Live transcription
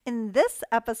In this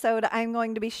episode, I'm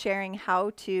going to be sharing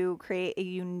how to create a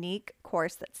unique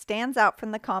course that stands out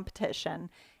from the competition,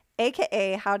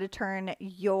 aka how to turn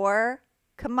your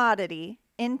commodity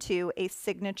into a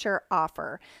signature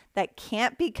offer that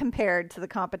can't be compared to the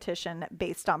competition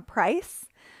based on price.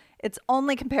 It's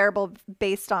only comparable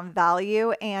based on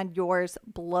value, and yours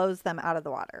blows them out of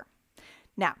the water.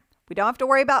 Now, we don't have to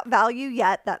worry about value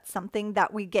yet. That's something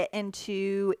that we get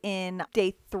into in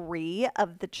day 3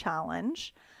 of the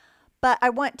challenge. But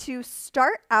I want to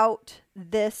start out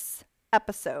this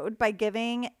episode by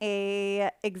giving an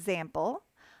example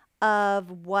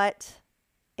of what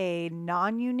a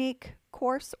non-unique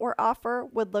course or offer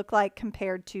would look like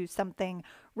compared to something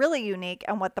really unique,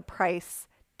 and what the price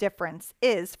difference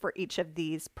is for each of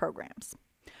these programs.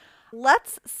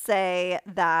 Let's say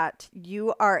that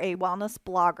you are a wellness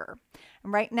blogger,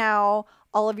 and right now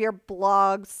all of your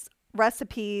blogs,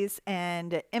 recipes,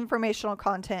 and informational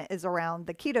content is around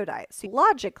the keto diet. So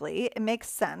logically, it makes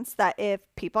sense that if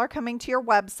people are coming to your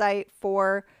website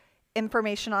for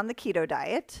information on the keto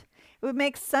diet, it would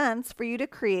make sense for you to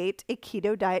create a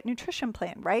keto diet nutrition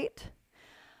plan, right?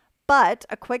 But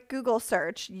a quick Google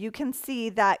search, you can see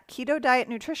that keto diet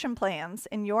nutrition plans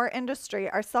in your industry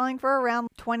are selling for around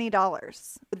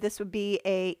 $20. This would be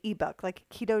a ebook, like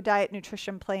a keto diet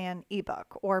nutrition plan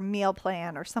ebook or meal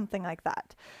plan or something like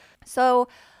that. So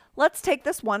let's take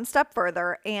this one step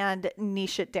further and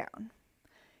niche it down.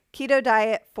 Keto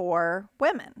diet for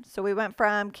women. So we went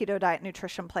from keto diet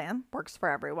nutrition plan, works for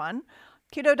everyone.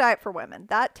 Keto diet for women,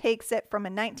 that takes it from a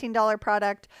 $19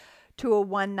 product to a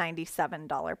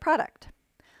 $197 product.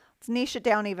 Let's niche it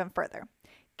down even further.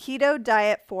 Keto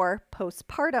diet for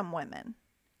postpartum women.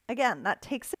 Again, that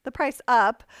takes the price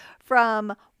up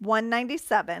from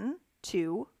 $197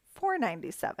 to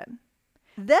 $497.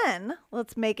 Then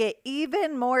let's make it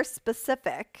even more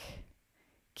specific.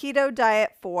 Keto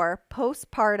diet for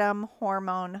postpartum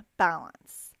hormone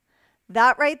balance.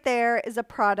 That right there is a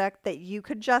product that you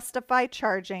could justify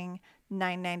charging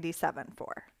 $997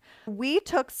 for. We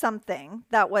took something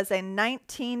that was a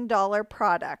 $19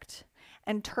 product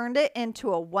and turned it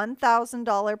into a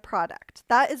 $1,000 product.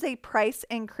 That is a price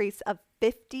increase of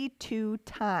 52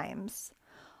 times,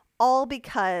 all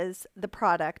because the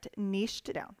product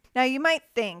niched down. Now you might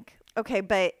think, okay,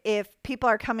 but if people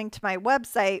are coming to my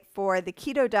website for the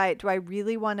keto diet, do I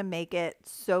really want to make it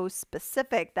so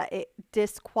specific that it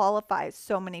disqualifies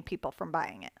so many people from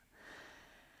buying it?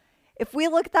 If we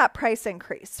look at that price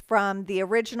increase from the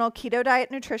original keto diet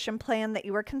nutrition plan that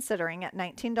you were considering at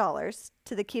 $19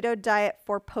 to the keto diet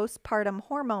for postpartum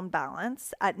hormone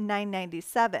balance at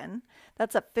 $997,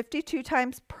 that's a 52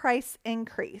 times price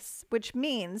increase, which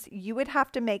means you would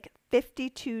have to make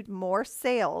 52 more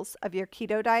sales of your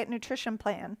keto diet nutrition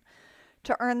plan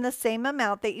to earn the same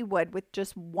amount that you would with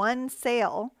just one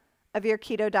sale of your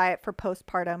keto diet for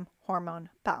postpartum hormone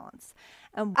balance.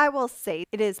 And I will say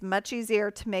it is much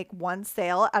easier to make one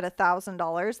sale at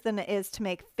 $1,000 than it is to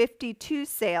make 52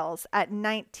 sales at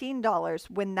 $19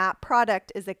 when that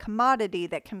product is a commodity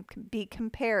that can be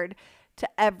compared to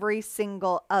every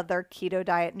single other keto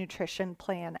diet nutrition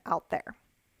plan out there.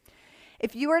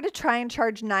 If you were to try and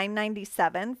charge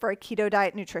 $997 for a keto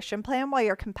diet nutrition plan while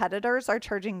your competitors are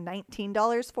charging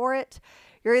 $19 for it,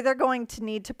 you're either going to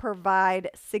need to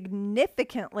provide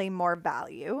significantly more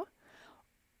value,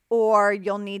 or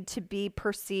you'll need to be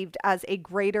perceived as a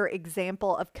greater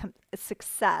example of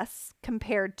success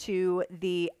compared to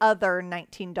the other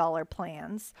 $19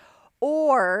 plans,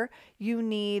 or you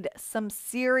need some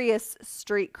serious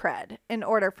street cred in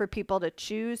order for people to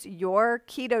choose your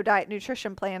keto diet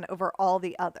nutrition plan over all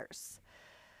the others.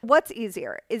 What's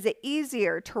easier? Is it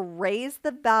easier to raise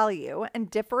the value and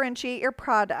differentiate your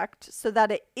product so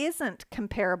that it isn't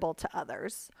comparable to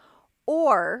others,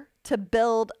 or to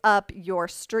build up your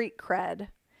street cred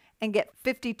and get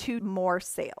 52 more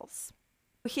sales?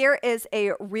 Here is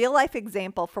a real life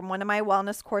example from one of my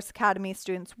Wellness Course Academy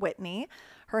students, Whitney.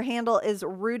 Her handle is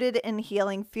Rooted in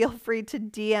Healing. Feel free to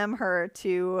DM her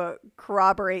to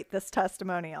corroborate this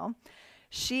testimonial.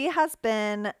 She has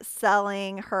been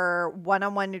selling her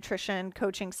one-on-one nutrition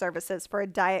coaching services for a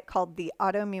diet called the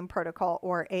Autoimmune Protocol,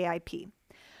 or AIP.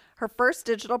 Her first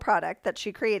digital product that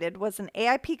she created was an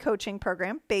AIP coaching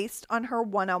program based on her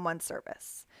one-on-one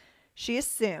service. She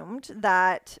assumed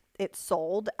that it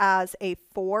sold as a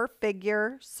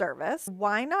 4-figure service.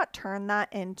 Why not turn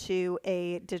that into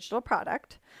a digital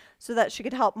product so that she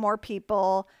could help more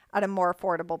people at a more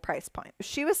affordable price point?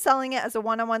 She was selling it as a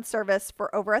one-on-one service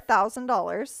for over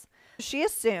 $1,000. She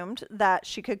assumed that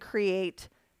she could create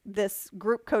this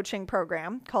group coaching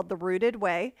program called the Rooted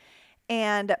Way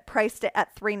and priced it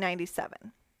at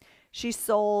 $397. She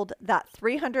sold that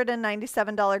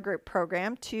 $397 group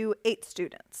program to 8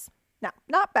 students. Now,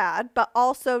 not bad, but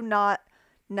also not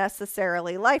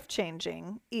necessarily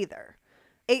life-changing either.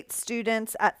 8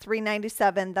 students at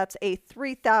 $397, that's a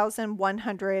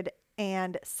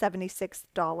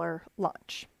 $3,176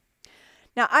 lunch.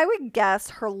 Now, I would guess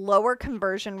her lower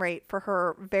conversion rate for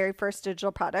her very first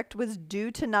digital product was due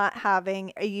to not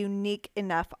having a unique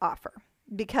enough offer,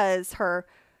 because her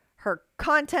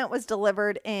content was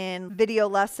delivered in video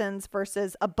lessons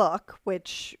versus a book,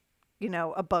 which,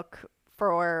 a book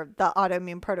for the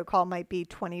autoimmune protocol might be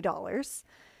 $20.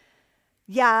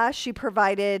 Yeah, she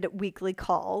provided weekly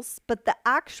calls, but the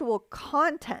actual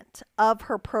content of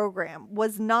her program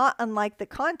was not unlike the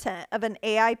content of an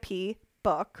AIP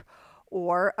book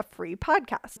or a free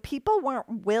podcast. People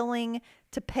weren't willing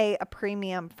to pay a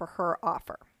premium for her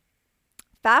offer.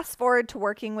 Fast forward to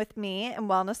working with me in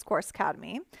Wellness Course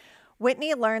Academy.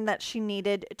 Whitney learned that she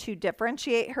needed to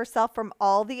differentiate herself from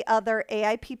all the other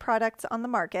AIP products on the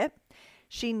market.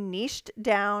 She niched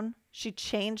down. She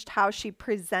changed how she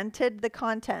presented the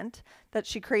content that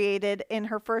she created in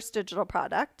her first digital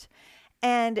product.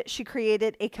 And she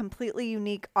created a completely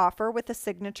unique offer with a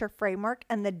signature framework.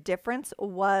 And the difference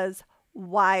was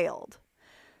wild.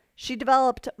 She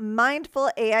developed Mindful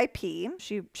AIP.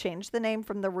 She changed the name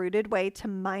from the Rooted Way to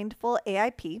Mindful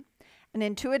AIP, an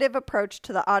intuitive approach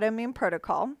to the autoimmune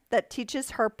protocol that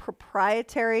teaches her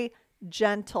proprietary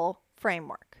gentle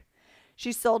framework.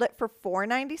 She sold it for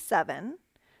 $497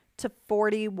 to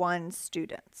 41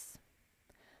 students.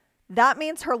 That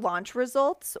means her launch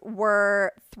results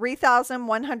were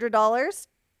 $3,100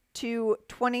 to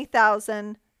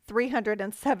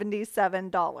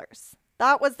 $20,377.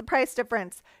 That was the price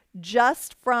difference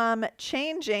just from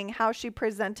changing how she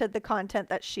presented the content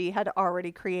that she had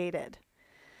already created.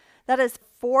 That is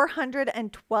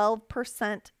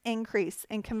 412% increase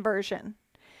in conversion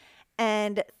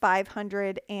and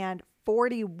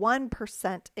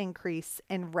 541% increase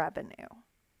in revenue.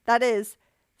 That is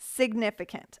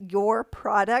significant. Your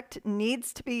product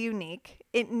needs to be unique.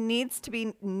 It needs to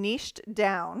be niched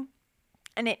down,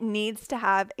 and it needs to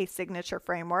have a signature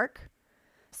framework.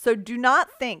 So do not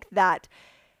think that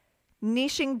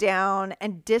niching down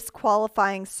and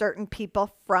disqualifying certain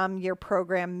people from your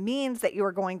program means that you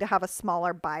are going to have a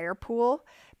smaller buyer pool,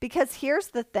 because here's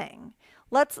the thing.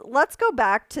 Let's go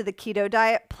back to the keto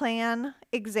diet plan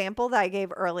example that I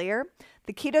gave earlier.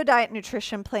 The keto diet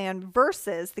nutrition plan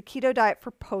versus the keto diet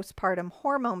for postpartum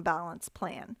hormone balance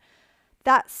plan.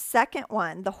 That second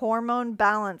one, the hormone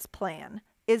balance plan,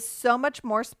 is so much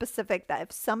more specific that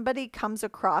if somebody comes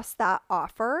across that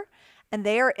offer and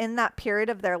they are in that period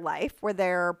of their life where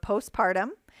they're postpartum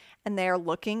and they're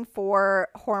looking for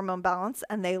hormone balance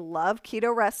and they love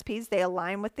keto recipes, they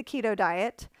align with the keto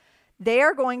diet, they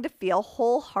are going to feel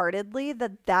wholeheartedly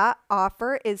that that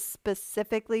offer is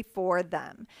specifically for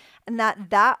them, and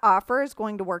that offer is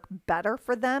going to work better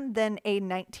for them than a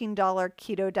 $19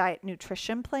 keto diet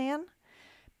nutrition plan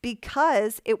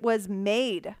because it was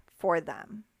made for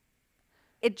them.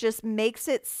 It just makes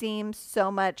it seem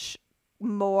so much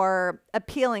more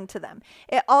appealing to them.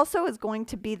 It also is going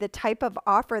to be the type of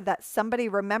offer that somebody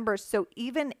remembers. So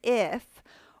even if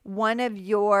one of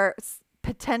your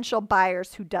potential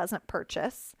buyers who doesn't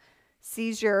purchase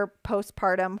sees your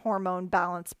postpartum hormone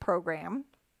balance program,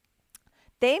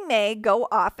 they may go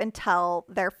off and tell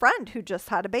their friend who just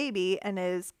had a baby and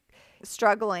is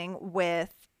struggling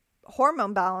with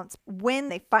hormone balance. When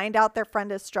they find out their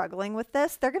friend is struggling with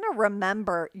this, they're going to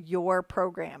remember your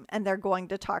program and they're going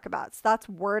to talk about it. So that's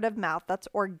word of mouth. That's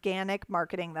organic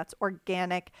marketing. That's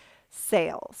organic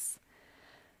sales.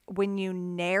 When you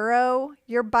narrow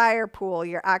your buyer pool,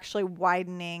 you're actually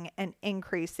widening and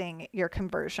increasing your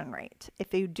conversion rate.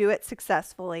 If you do it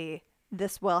successfully,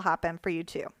 this will happen for you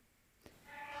too.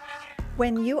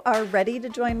 When you are ready to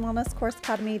join Wellness Course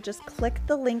Academy, just click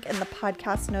the link in the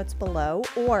podcast notes below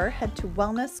or head to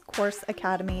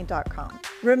wellnesscourseacademy.com.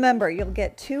 Remember, you'll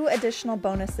get 2 additional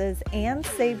bonuses and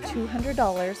save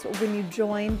 $200 when you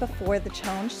join before the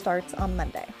challenge starts on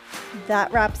Monday. That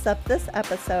wraps up this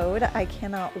episode. I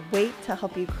cannot wait to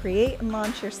help you create and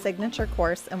launch your signature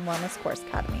course in Wellness Course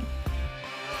Academy.